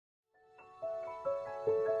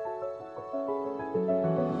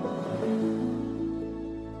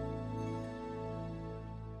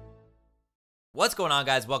What's going on,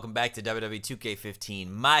 guys? Welcome back to WWE 2K15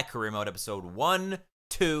 MyCareer Mode episode 1,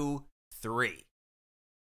 2, 3.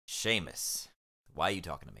 Sheamus, why are you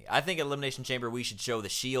talking to me? I think at Elimination Chamber we should show the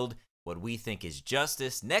Shield what we think is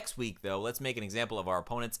justice. Next week, though, let's make an example of our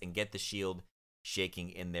opponents and get the Shield shaking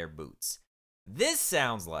in their boots. This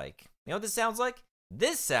sounds like, you know what this sounds like?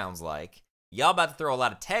 This sounds like y'all about to throw a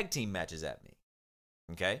lot of tag team matches at me.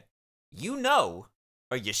 Okay? You know,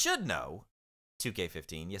 or you should know,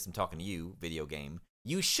 2K15, yes, I'm talking to you, video game,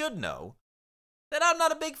 you should know that I'm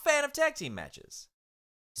not a big fan of tag team matches.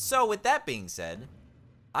 So with that being said,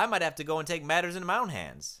 I might have to go and take matters into my own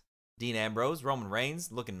hands. Dean Ambrose, Roman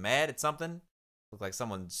Reigns, looking mad at something. Look like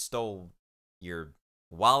someone stole your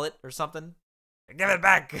wallet or something. Give it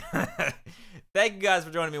back! Thank you guys for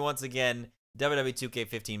joining me once again. WWE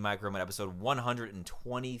 2K15 MyCareer Mode episode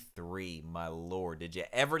 123, my lord. Did you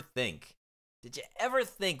ever think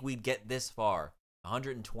we'd get this far?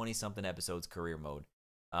 120-something episodes career mode.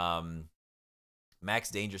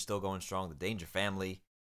 Max Danger still going strong. The Danger family,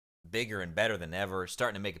 bigger and better than ever.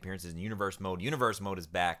 Starting to make appearances in Universe Mode. Universe Mode is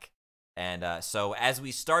back. And so as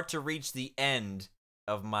we start to reach the end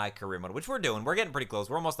of MyCareer Mode, which we're doing, we're getting pretty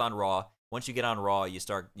close. We're almost on Raw. Once you get on Raw, you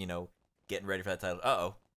start, you know, getting ready for that title.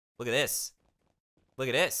 Uh-oh. Look at this. Look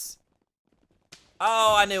at this.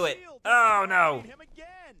 Oh, I knew it. Oh, no.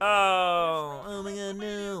 Oh my god,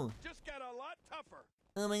 no.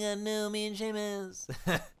 Oh my god, no, me and Sheamus.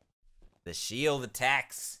 The Shield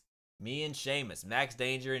attacks me and Sheamus. Max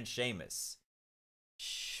Danger and Sheamus.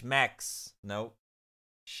 Schmax. Nope.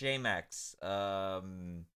 Shaymax.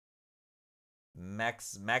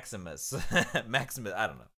 Maximus. Maximus. I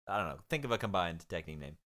don't know. Think of a combined tag team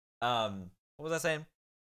name. What was I saying?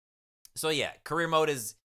 So yeah, career mode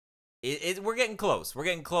is we're getting close. We're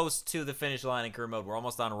getting close to the finish line in career mode. We're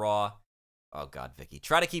almost on Raw. Oh, God, Vicky.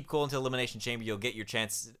 Try to keep cool until Elimination Chamber. You'll get your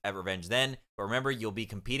chance at revenge then. But remember, you'll be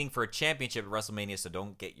competing for a championship at Wrestlemania, so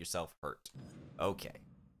don't get yourself hurt. Okay.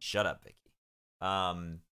 Shut up, Vicky.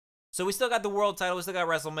 So we still got the world title. We still got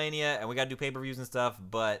WrestleMania, and we got to do pay-per-views and stuff.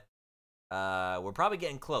 But we're probably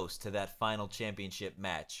getting close to that final championship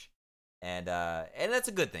match. And that's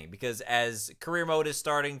a good thing, because as career mode is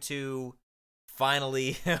starting to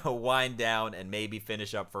finally wind down and maybe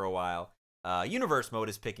finish up for a while, Universe Mode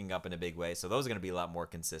is picking up in a big way, so those are going to be a lot more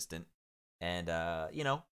consistent. And, you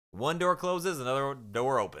know, one door closes, another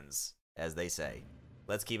door opens, as they say.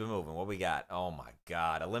 Let's keep it moving. What we got? Oh, my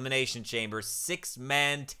God. Elimination Chamber,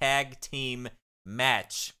 6-man tag team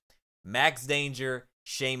match. Max Danger,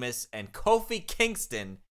 Sheamus, and Kofi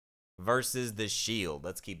Kingston versus the Shield.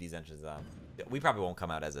 Let's keep these entrances on. We probably won't come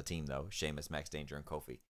out as a team, though. Sheamus, Max Danger, and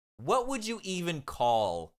Kofi. What would you even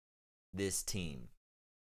call this team?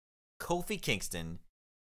 Kofi Kingston,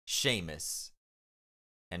 Sheamus,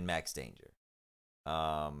 and Max Danger.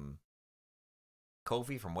 Kofi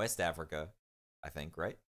from West Africa, I think,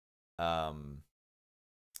 right?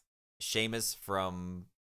 Sheamus from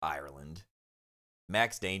Ireland.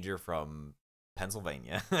 Max Danger from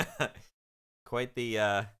Pennsylvania. Quite the,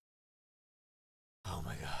 oh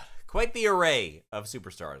my God. Quite the array of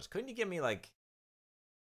superstars. Couldn't you give me, like,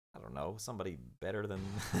 I don't know, somebody better than...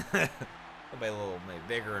 Somebody a little maybe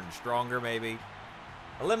bigger and stronger, maybe.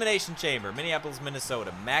 Elimination Chamber, Minneapolis,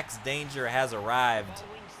 Minnesota. Max Danger has arrived,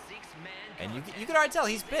 and you can already tell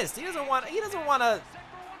he's pissed. He doesn't want to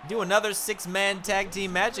do another 6-man tag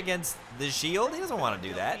team match against the Shield. He doesn't want to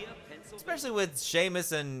do that, especially with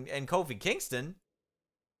Sheamus and Kofi Kingston.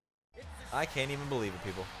 I can't even believe it,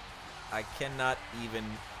 people. I cannot even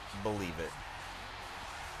believe it.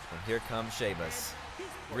 And here comes Sheamus.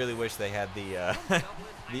 Really wish they had the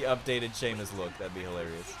the updated Sheamus look. That'd be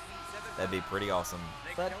hilarious. That'd be pretty awesome.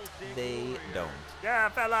 But they don't. Yeah,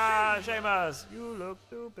 fella, Sheamus, you look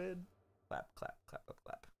stupid. Clap, clap, clap, clap,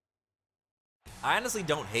 clap. I honestly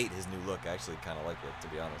don't hate his new look. I actually kind of like it, to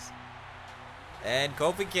be honest. And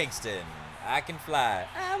Kofi Kingston, I can fly.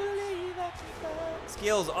 I believe I can fly.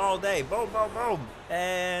 Skills all day. Boom, boom, boom.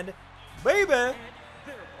 And baby.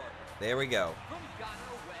 There we go.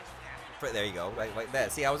 There you go, like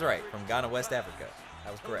that. See, I was right. From Ghana, West Africa.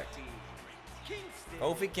 That was correct.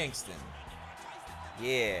 Kofi Kingston.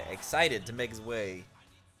 Yeah, excited to make his way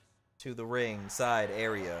to the ring side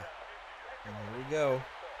area. And here we go.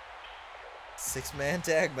 6-man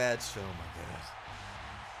tag match. Oh my God.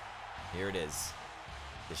 Here it is.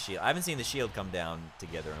 The Shield. I haven't seen the Shield come down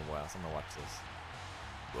together in a while, so I'm gonna watch this.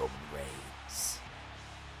 Roman Reigns.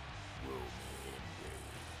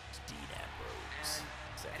 Dean Ambrose.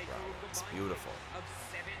 It's beautiful.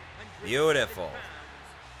 Beautiful.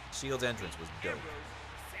 Shield's entrance was dope.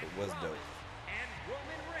 It was dope.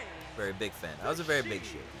 Very big fan. I was a very big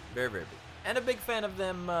Shield fan. Very, very big. And a big fan of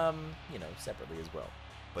them, you know, separately as well.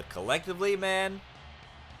 But collectively, man,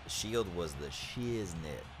 the Shield was the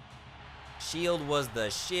shiznit. Shield was the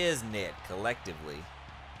shiznit collectively.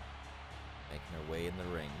 Making their way in the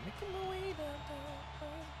ring. Making their way down.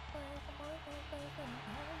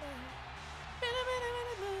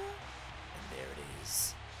 And there it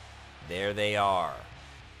is. There they are.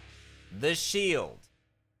 The Shield.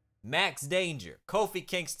 Max Danger. Kofi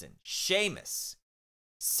Kingston. Sheamus.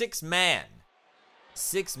 6 man.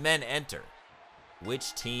 6 men enter.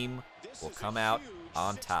 Which team will come out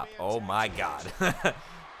on top? Oh my God.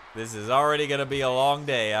 This is already going to be a long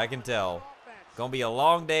day, I can tell. Going to be a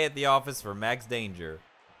long day at the office for Max Danger.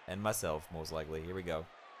 And myself, most likely. Here we go.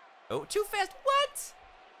 Oh, too fast. What?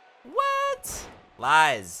 What?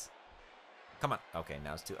 Lies. Come on. Okay,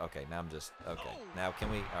 now it's too. Okay, now I'm just. Okay. Now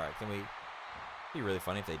can we. Alright, can we. It'd be really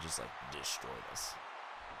funny if they just, like, destroyed us.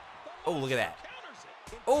 Oh, look at that.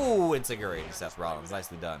 Oh, Insecurity. Seth Rollins.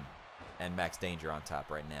 Nicely done. And Max Danger on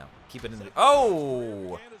top right now. Keep it in the.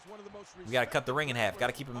 Oh! We got to cut the ring in half. Got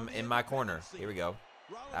to keep him in my corner. Here we go.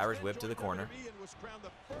 Irish whip to the corner.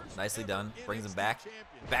 Nicely done. Brings him back.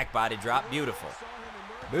 Back body drop. Beautiful.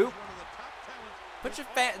 Boop. Put your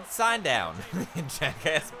sign down.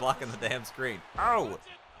 Jackass blocking the damn screen. Oh!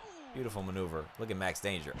 Beautiful maneuver. Look at Max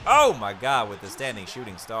Danger. Oh my God, with the standing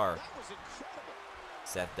shooting star.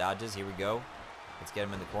 Seth dodges. Here we go. Let's get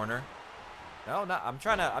him in the corner. No, not. I'm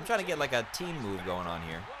trying to get like a team move going on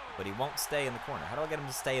here, but he won't stay in the corner. How do I get him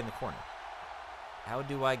to stay in the corner? How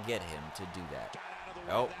do I get him to do that?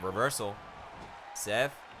 Oh, reversal.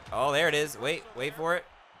 Seth. Oh, there it is. Wait for it.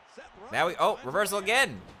 Now we. Oh, reversal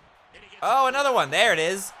again. Oh, another one. There it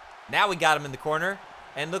is. Now we got him in the corner.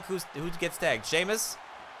 And look who gets tagged. Sheamus.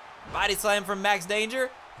 Body slam from Max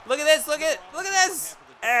Danger. Look at this. Look at this.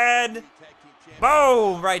 And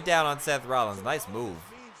boom! Right down on Seth Rollins. Nice move.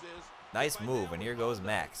 Nice move. And here goes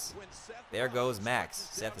Max. There goes Max.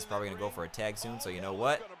 Seth is probably going to go for a tag soon. So you know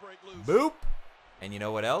what? Boop. And you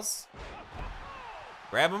know what else?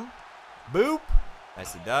 Grab him. Boop.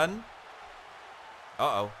 Nicely done.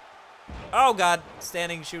 Uh-oh. Oh, God.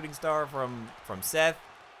 Standing shooting star from Seth.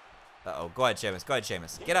 Uh-oh. Go ahead, Sheamus. Go ahead,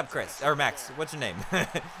 Sheamus. Get up, Chris. Or Max. What's your name?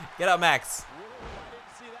 Get up, Max.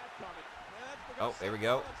 Oh, there we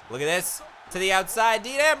go. Look at this. To the outside.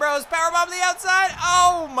 Dean Ambrose. Powerbomb to the outside.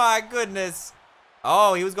 Oh, my goodness.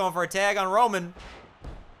 Oh, he was going for a tag on Roman.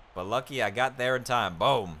 But lucky I got there in time.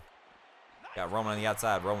 Boom. Got Roman on the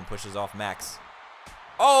outside. Roman pushes off Max.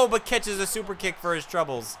 Oh, but catches a super kick for his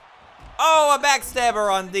troubles. Oh, a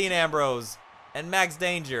backstabber on Dean Ambrose. And Max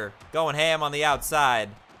Danger going ham on the outside.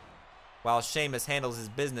 While Sheamus handles his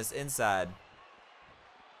business inside.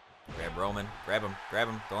 Grab Roman. Grab him. Grab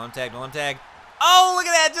him. Don't let him tag. Don't let him tag. Oh, look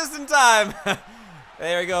at that. Just in time.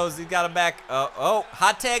 There he goes. He's got him back. Oh,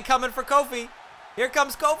 hot tag coming for Kofi. Here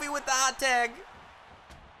comes Kofi with the hot tag.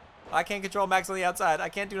 I can't control Max on the outside. I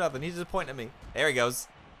can't do nothing. He's just pointing at me. There he goes.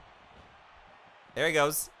 There he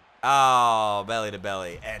goes. Oh, belly to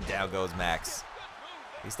belly. And down goes Max.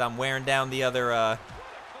 At least I'm wearing down the other,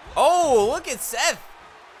 Oh, look at Seth.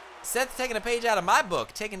 Seth's taking a page out of my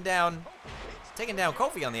book. Taking down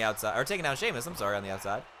Kofi on the outside. Or taking down Sheamus, I'm sorry, on the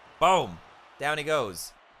outside. Boom. Down he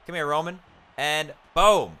goes. Come here, Roman. And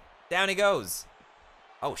boom. Down he goes.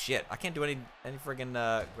 Oh, shit. I can't do any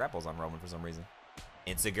friggin' grapples on Roman for some reason.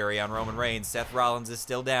 Insecurity on Roman Reigns. Seth Rollins is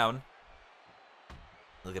still down.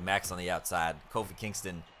 Look at Max on the outside. Kofi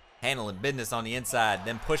Kingston handling business on the inside.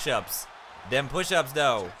 Them push-ups. Them push-ups,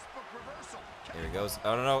 though. Here he goes.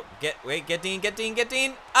 Oh, no. Get Dean.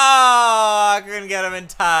 Oh, I couldn't get him in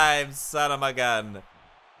time. Son of a gun.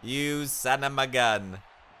 You son of a gun.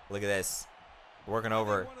 Look at this. Working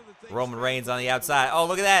over Roman Reigns on the outside. Oh,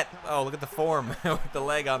 look at that. Oh, look at the form with the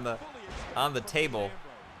leg on the table.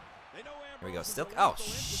 Here we go. Still. Oh,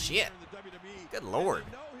 shit. Good Lord.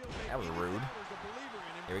 That was rude.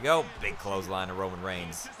 Here we go. Big clothesline to Roman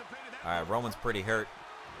Reigns. All right, Roman's pretty hurt.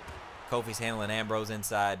 Kofi's handling Ambrose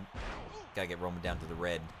inside. Gotta get Roman down to the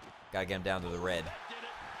red. Gotta get him down to the red.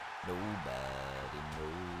 Nobody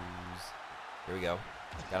knows. Here we go.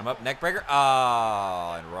 Got him up. Neck breaker.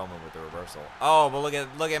 Oh, and Roman with the reversal. Oh, but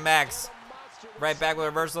look at Max. Right back with a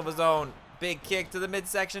reversal of his own. Big kick to the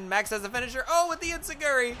midsection. Max has the finisher. Oh, with the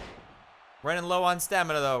enziguri. Running low on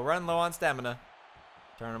stamina, though. Running low on stamina.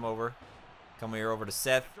 Turn him over. Come here over to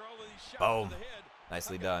Seth. Boom.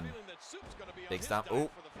 Nicely done. Big stomp. Oh.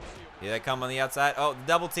 Here they come on the outside. Oh, the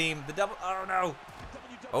double team. The double. Oh, no.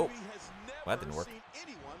 Oh. Well, that didn't work.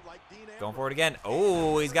 Going for it again.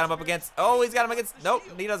 Oh, he's got him up against. Oh, he's got him against. Nope,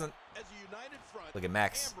 he doesn't. Look at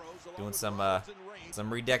Max doing some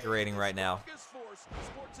redecorating right now.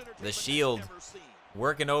 The Shield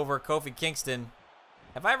Working over Kofi Kingston.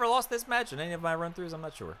 Have I ever lost this match in any of my run-throughs? I'm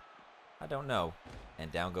not sure. I don't know.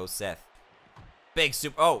 And down goes Seth. Big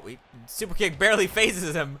super kick barely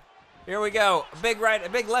phases him. Here we go. A big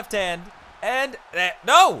left hand. And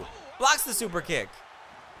no! Blocks the super kick.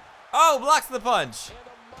 Oh, blocks the punch.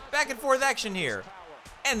 Back and forth action here.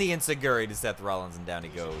 And the enziguri to Seth Rollins, and down he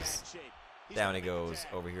goes. Down he goes.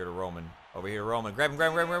 Over here to Roman. Over here to Roman. Grab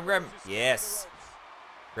him. Yes.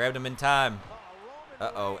 Grabbed him in time.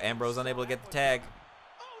 Uh-oh. Ambrose unable to get the tag.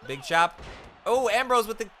 Big chop. Oh, Ambrose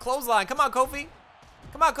with the clothesline. Come on, Kofi.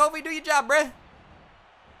 Come on, Kofi. Do your job, bruh.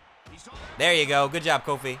 There you go. Good job,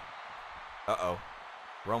 Kofi. Uh-oh.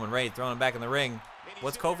 Roman Reigns throwing him back in the ring.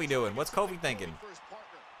 What's Kofi doing? What's Kofi thinking?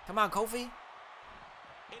 Come on, Kofi.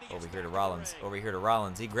 Over here to Rollins. Over here to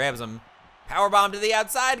Rollins. He grabs him. Powerbomb to the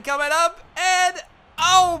outside coming up. And,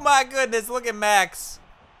 oh my goodness, look at Max.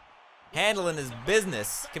 Handling his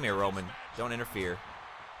business. Come here, Roman. Don't interfere.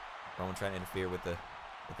 Roman trying to interfere with the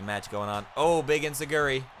match going on. Oh, big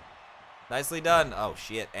enziguri. Nicely done. Oh,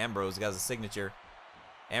 shit. Ambrose got his signature.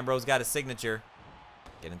 Ambrose got his signature.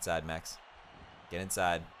 Get inside, Max. Get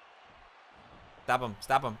inside. Stop him.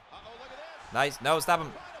 Stop him. Nice. No, stop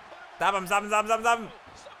him. Stop him. Stop him. Stop him. Stop him. Stop him.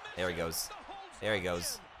 There he goes. There he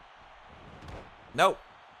goes. No.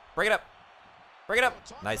 Break it up. Break it up.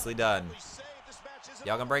 Nicely done.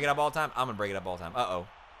 Y'all gonna break it up all the time? I'm gonna break it up all the time. Uh-oh.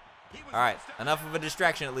 All right. Enough of a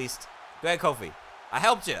distraction at least. Go ahead, Kofi. I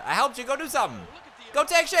helped you. I helped you. Go do something. Go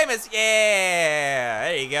tag Sheamus. Yeah.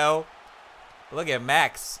 There you go. Look at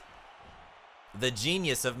Max. The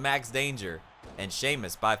genius of Max Danger. And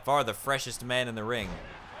Sheamus, by far the freshest man in the ring.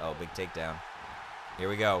 Oh, big takedown. Here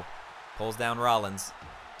we go. Pulls down Rollins.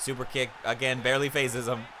 Super kick, again, barely phases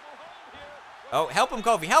him. Oh, help him,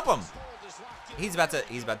 Kofi, help him! He's about to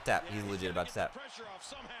tap. He's legit about to tap.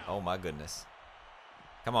 Oh my goodness.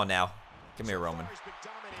 Come on now. Come here, Roman.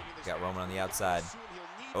 Got Roman on the outside.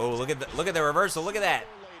 Oh, look at the reversal. Look at that.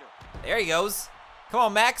 There he goes. Come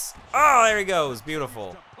on, Max. Oh, there he goes.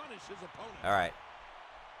 Beautiful. All right.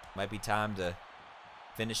 Might be time to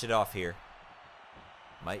finish it off here.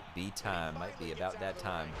 Might be time. Might be about that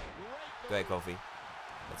time. Go ahead, Kofi.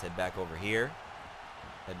 Let's head back over here.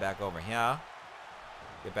 Head back over here.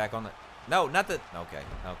 Get back on the. No, not the. Okay.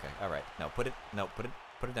 Okay. All right. No, put it. No, put it.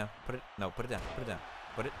 Put it down. Put it. No, put it down. Put it down.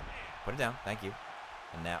 Put it. Put it down. Thank you.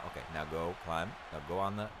 And now, okay. Now go climb. Now go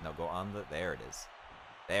on the. No, go on the. There it is.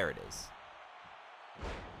 There it is.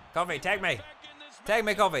 Kofi, tag me. Tag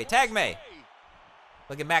me, Kofi. Tag me.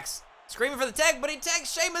 Look at Max screaming for the tag, but he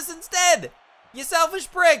tags Sheamus instead. You selfish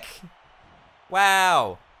prick.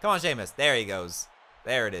 Wow. Come on, Sheamus. There he goes.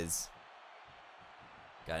 There it is.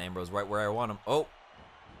 Got Ambrose right where I want him. Oh.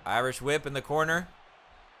 Irish whip in the corner.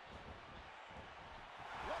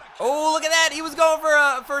 Oh, look at that. He was going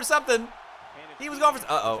for something. He was going for.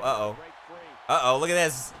 Uh-oh. Uh-oh. Uh-oh. Look at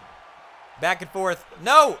this. Back and forth.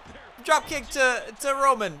 No. Drop kick to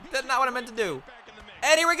Roman. That's not what I meant to do.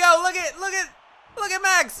 And here we go. Look at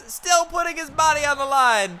Max. Still putting his body on the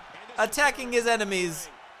line. Attacking his enemies.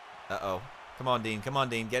 Uh-oh. Come on, Dean. Come on,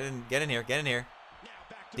 Dean. Get in here. Get in here.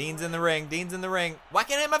 Dean's in the ring. Dean's in the ring. Why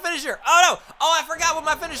can't I hit my finisher? Oh, no. Oh, I forgot what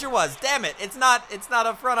my finisher was. Damn it. It's not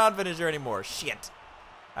a front-on finisher anymore. Shit.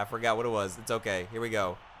 I forgot what it was. It's okay. Here we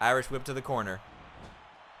go. Irish whip to the corner.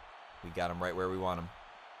 We got him right where we want him.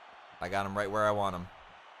 I got him right where I want him.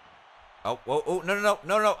 Oh, whoa, oh,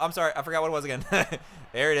 no. I'm sorry. I forgot what it was again.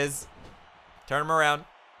 There it is. Turn him around.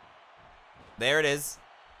 There it is.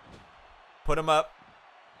 Put him up.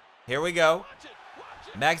 Here we go.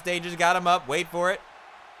 Max Danger's got him up. Wait for it.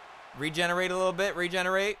 Regenerate a little bit.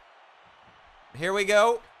 Regenerate. Here we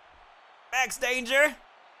go. Max Danger.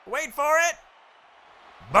 Wait for it.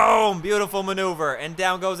 Boom. Beautiful maneuver. And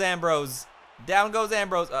down goes Ambrose. Down goes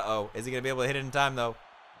Ambrose. Uh-oh. Is he going to be able to hit it in time, though?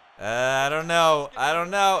 I don't know. I don't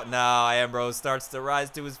know. No. Ambrose starts to rise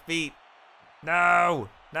to his feet. No.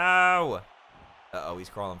 No. Uh-oh. He's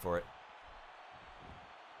crawling for it.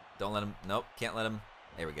 Don't let him. Nope. Can't let him.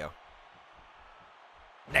 There we go.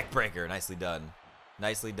 Neckbreaker. Nicely done.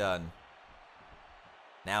 Nicely done.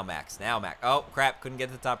 Now Max. Now Max. Oh, crap. Couldn't get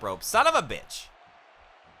to the top rope. Son of a bitch.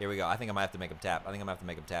 Here we go. I think I might have to make him tap. I think I'm going to have to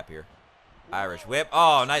make him tap here. Irish whip.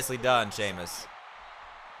 Oh, nicely done, Sheamus.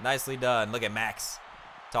 Nicely done. Look at Max.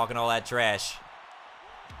 Talking all that trash.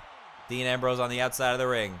 Dean Ambrose on the outside of the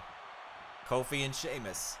ring. Kofi and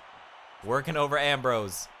Sheamus. Working over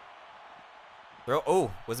Ambrose.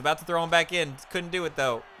 Oh, was about to throw him back in. Couldn't do it,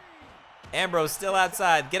 though. Ambrose still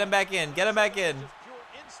outside. Get him back in. Get him back in.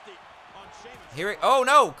 Here. Oh,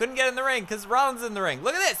 no. Couldn't get in the ring because Rollins is in the ring.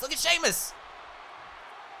 Look at this. Look at Sheamus.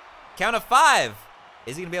 Count of 5.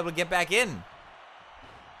 Is he going to be able to get back in?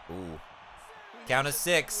 Ooh. Count of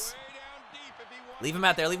 6. Leave him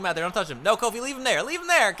out there. Leave him out there. Don't touch him. No, Kofi, leave him there. Leave him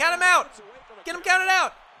there. Count him out. Get him counted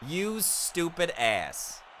out. You stupid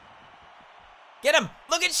ass. Get him.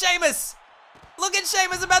 Look at Sheamus. Look at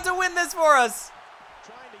Sheamus about to win this for us.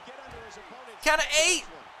 Count of 8.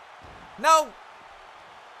 No.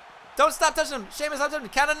 Don't stop touching him. Sheamus, stop touching him.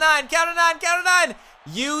 Count of 9. Count of 9. Count of 9.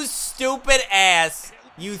 You stupid ass.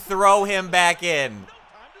 You throw him back in.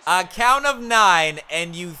 A count of 9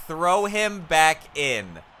 and you throw him back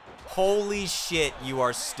in. Holy shit, you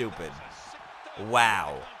are stupid.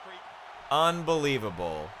 Wow.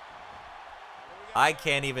 Unbelievable. I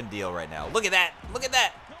can't even deal right now. Look at that. Look at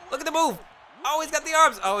that. Look at the move. Oh, he's got the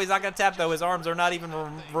arms. Oh, he's not going to tap, though. His arms are not even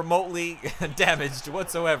remotely damaged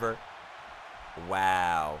whatsoever.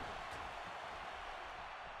 Wow.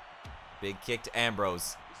 Big kick to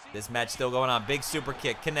Ambrose. This match still going on. Big super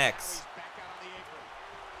kick. Connects.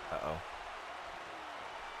 Uh-oh.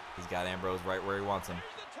 He's got Ambrose right where he wants him.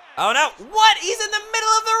 Oh, no. What? He's in the middle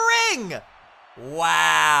of the ring.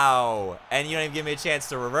 Wow. And you don't even give me a chance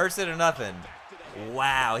to reverse it or nothing.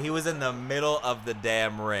 Wow. He was in the middle of the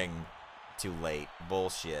damn ring. Too late.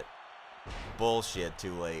 Bullshit. Bullshit.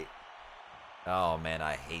 Too late. Oh, man.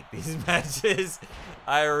 I hate these matches.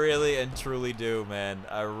 I really and truly do, man.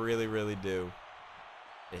 I really, really do.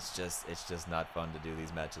 It's just not fun to do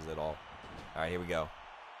these matches at all. All right, here we go.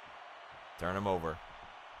 Turn him over.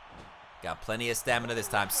 Got plenty of stamina this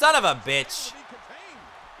time. Son of a bitch.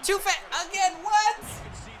 Too fast. Again, what?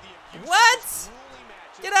 What?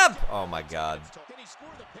 Get up. Oh, my God.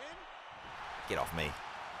 Get off me.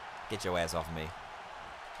 Get your ass off of me.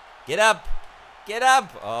 Get up. Get up.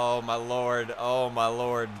 Oh, my Lord. Oh, my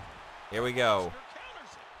Lord. Here we go.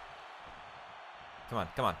 Come on.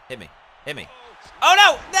 Come on. Hit me. Hit me. Oh,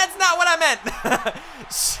 no. That's not what I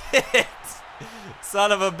meant. Shit.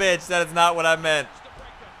 Son of a bitch. That is not what I meant.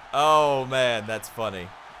 Oh, man. That's funny.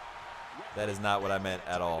 That is not what I meant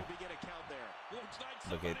at all.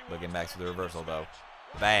 Look at Max with the reversal, though.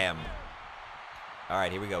 Bam. All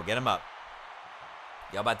right, here we go. Get him up.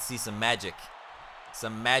 Y'all about to see some magic.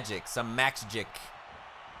 Some magic. Some Max-jic.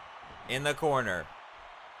 In the corner.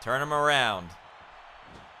 Turn him around.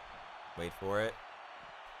 Wait for it.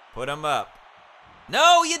 Put him up.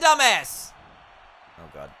 No, you dumbass. Oh,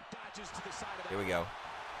 God. Here we go.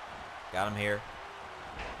 Got him here.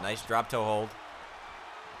 Nice drop toe hold.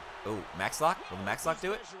 Ooh, Max lock? Will the Max lock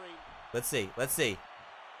do it? Let's see. Let's see.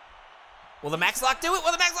 Will the Max lock do it?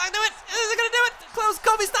 Will the Max lock do it? Is it going to do it? Close.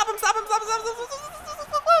 Kobe, stop him. Stop him. Stop him. Stop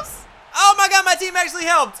him. Close. Oh, my God. My team actually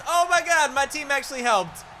helped. Oh, my God. My team actually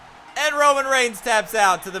helped. And Roman Reigns taps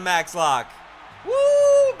out to the Max lock.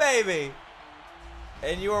 Woo, baby.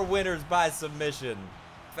 And your winners by submission.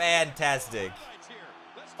 Fantastic.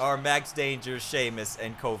 Are Max Danger, Sheamus,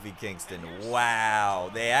 and Kofi Kingston. Wow.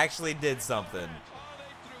 They actually did something.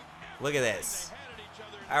 Look at this.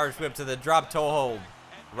 Irish whip to the drop toe hold.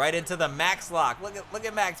 Right into the Max lock. Look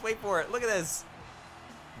at Max. Wait for it. Look at this.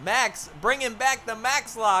 Max bringing back the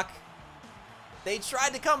Max lock. They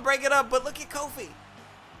tried to come break it up, but look at Kofi.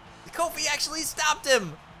 Kofi actually stopped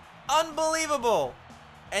him. Unbelievable.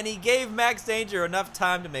 And he gave Max Danger enough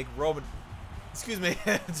time to make Roman,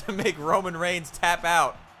 to make Roman Reigns tap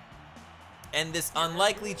out. And this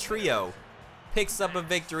unlikely trio picks up a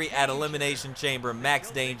victory at Elimination Chamber. Max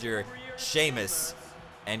Danger, Sheamus,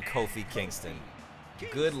 and Kofi Kingston.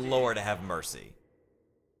 Good Lord, have mercy.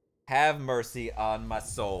 Have mercy on my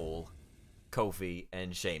soul. Kofi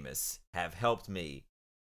and Sheamus have helped me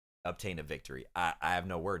obtain a victory. I have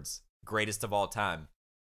no words. Greatest of all time.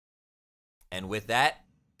 And with that,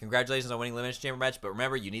 congratulations on winning the Elimination Chamber match. But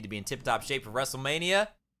remember, you need to be in tip-top shape for WrestleMania.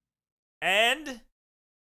 And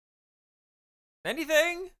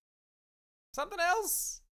anything? Something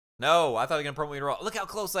else? No, I thought they were going to promote me to Raw. Look how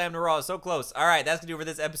close I am to Raw. So close. All right, that's going to do it for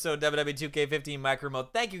this episode of WWE 2K15 MyCareer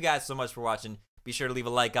Mode. Thank you guys so much for watching. Be sure to leave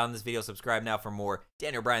a like on this video. Subscribe now for more.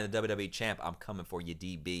 Daniel Bryan, the WWE Champ. I'm coming for you,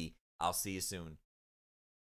 DB. I'll see you soon.